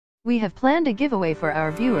We have planned a giveaway for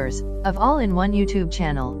our viewers, of all-in-one YouTube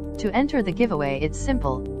channel. To enter the giveaway it's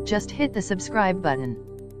simple, just hit the subscribe button.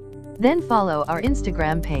 Then follow our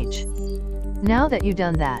Instagram page. Now that you've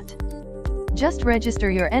done that, just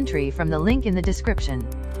register your entry from the link in the description.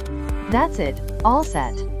 That's it, all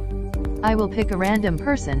set. I will pick a random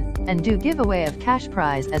person, and do giveaway of cash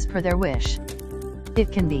prize as per their wish.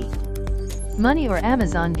 It can be money or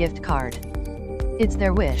Amazon gift card. It's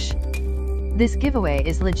their wish. This giveaway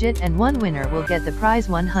is legit and one winner will get the prize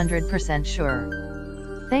 100%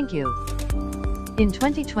 sure. Thank you. In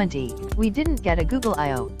 2020, we didn't get a Google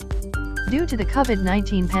I/O. Due to the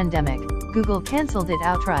COVID-19 pandemic, Google cancelled it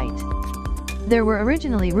outright. There were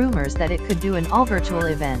originally rumors that it could do an all-virtual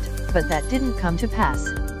event, but that didn't come to pass.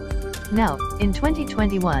 Now, in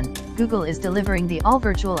 2021, Google is delivering the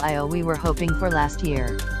all-virtual I/O we were hoping for last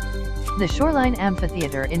year. The Shoreline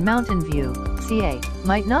Amphitheatre in Mountain View, CA,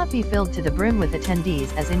 might not be filled to the brim with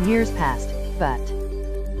attendees as in years past, but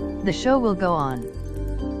the show will go on.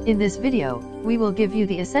 In this video, we will give you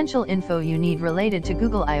the essential info you need related to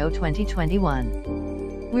Google I/O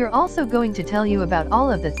 2021. We're also going to tell you about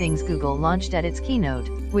all of the things Google launched at its keynote,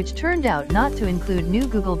 which turned out not to include new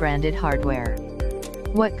Google-branded hardware.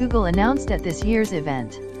 What Google announced at this year's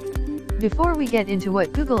event. Before we get into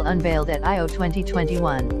what Google unveiled at I/O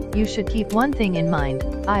 2021, you should keep one thing in mind: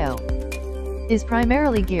 I/O is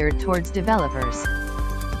primarily geared towards developers.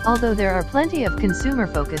 Although there are plenty of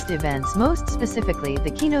consumer-focused events, most specifically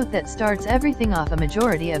the keynote that starts everything off, a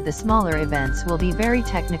majority of the smaller events will be very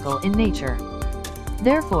technical in nature.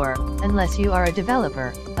 Therefore, unless you are a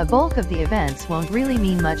developer, a bulk of the events won't really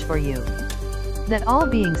mean much for you. That all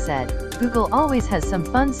being said, Google always has some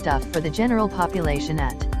fun stuff for the general population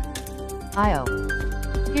at I/O.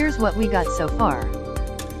 Here's what we got so far.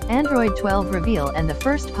 Android 12 reveal and the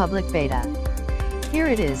first public beta. Here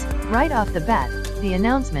it is, right off the bat, the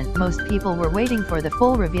announcement most people were waiting for, the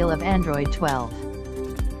full reveal of Android 12.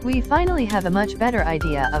 We finally have a much better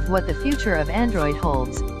idea of what the future of Android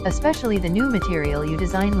holds, especially the new Material You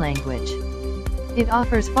Design language. It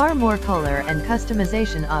offers far more color and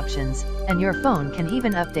customization options, and your phone can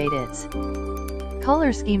even update its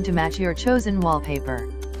color scheme to match your chosen wallpaper.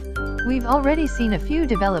 We've already seen a few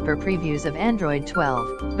developer previews of Android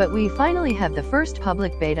 12, but we finally have the first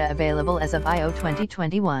public beta available as of I/O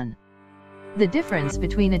 2021. The difference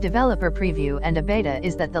between a developer preview and a beta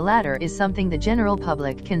is that the latter is something the general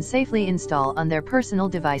public can safely install on their personal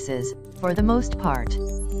devices, for the most part.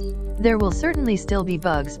 There will certainly still be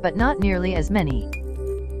bugs, but not nearly as many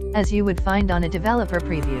as you would find on a developer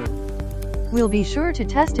preview. We'll be sure to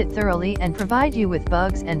test it thoroughly and provide you with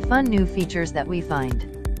bugs and fun new features that we find.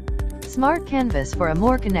 Smart Canvas for a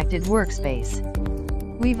more connected workspace.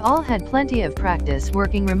 We've all had plenty of practice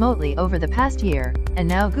working remotely over the past year, and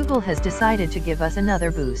now Google has decided to give us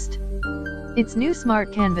another boost. Its new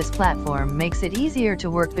Smart Canvas platform makes it easier to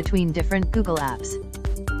work between different Google apps,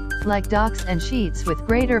 like Docs and Sheets, with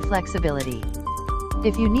greater flexibility.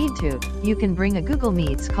 If you need to, you can bring a Google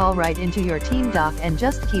Meets call right into your team doc and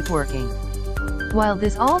just keep working. While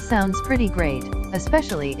this all sounds pretty great,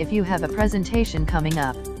 especially if you have a presentation coming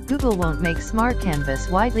up, Google won't make Smart Canvas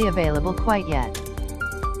widely available quite yet.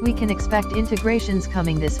 We can expect integrations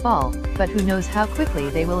coming this fall, but who knows how quickly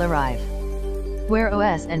they will arrive. Wear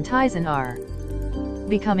OS and Tizen are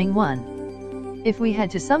becoming one. If we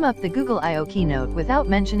had to sum up the Google I/O keynote without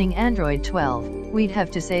mentioning Android 12, we'd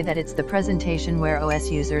have to say that it's the presentation Wear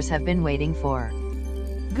OS users have been waiting for.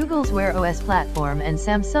 Google's Wear OS platform and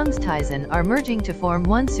Samsung's Tizen are merging to form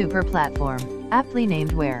one super platform, aptly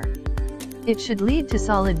named Wear. It should lead to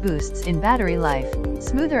solid boosts in battery life,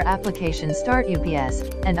 smoother application start UPS,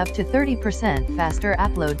 and up to 30% faster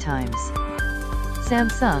upload times.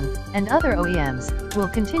 Samsung, and other OEMs, will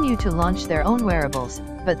continue to launch their own wearables,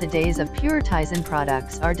 but the days of pure Tizen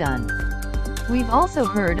products are done. We've also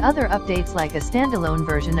heard other updates like a standalone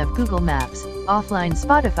version of Google Maps, offline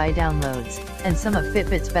Spotify downloads, and some of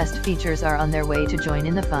Fitbit's best features are on their way to join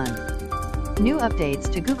in the fun. New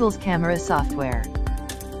updates to Google's camera software.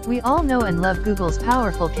 We all know and love Google's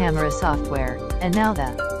powerful camera software, and now the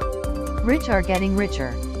rich are getting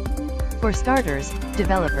richer. For starters,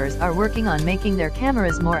 developers are working on making their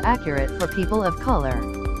cameras more accurate for people of color.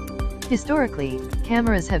 Historically,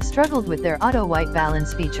 cameras have struggled with their auto-white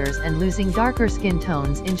balance features and losing darker skin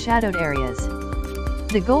tones in shadowed areas.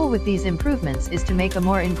 The goal with these improvements is to make a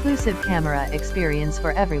more inclusive camera experience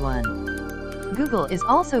for everyone. Google is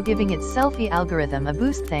also giving its selfie algorithm a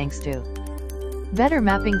boost thanks to better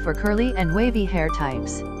mapping for curly and wavy hair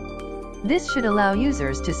types. This should allow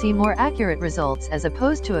users to see more accurate results as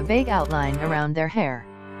opposed to a vague outline around their hair.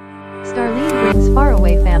 Starlene brings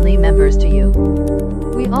faraway family members to you.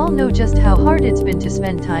 We all know just how hard it's been to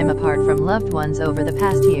spend time apart from loved ones over the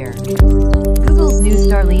past year. Google's new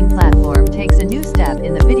Shoreline platform takes a new step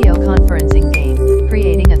in the video conferencing game,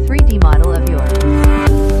 creating a 3D model of your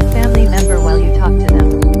family member while you talk to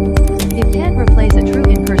them. It can't replace a true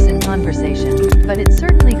in-person conversation, but it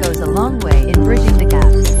certainly goes a long way in bridging the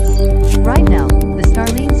gap. Right now, the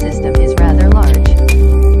Shoreline system is rather large.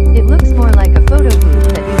 It looks more like a photo booth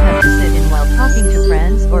that you have to sit in while talking to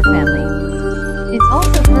friends or family. It's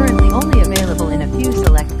also currently only available in a few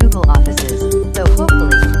select Google offices, though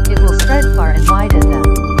hopefully, it will spread far and wide as the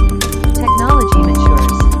technology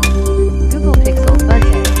matures. Google Pixel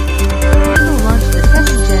Buds A. Google launched the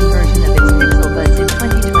 2nd-gen version of its Pixel Buds in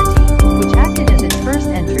 2020, which acted as its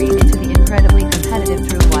first entry into the incredibly competitive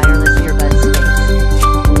true wireless earbud space.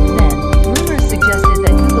 Then, rumors suggested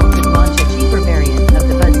that Google could launch a cheaper variant of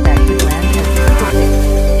the buds that could land as the Google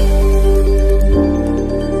Pixel.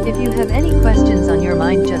 If you have any questions on your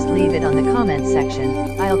mind, just leave it on the comments section.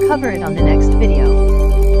 I'll cover it on the next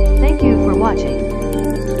video. Thank you for watching.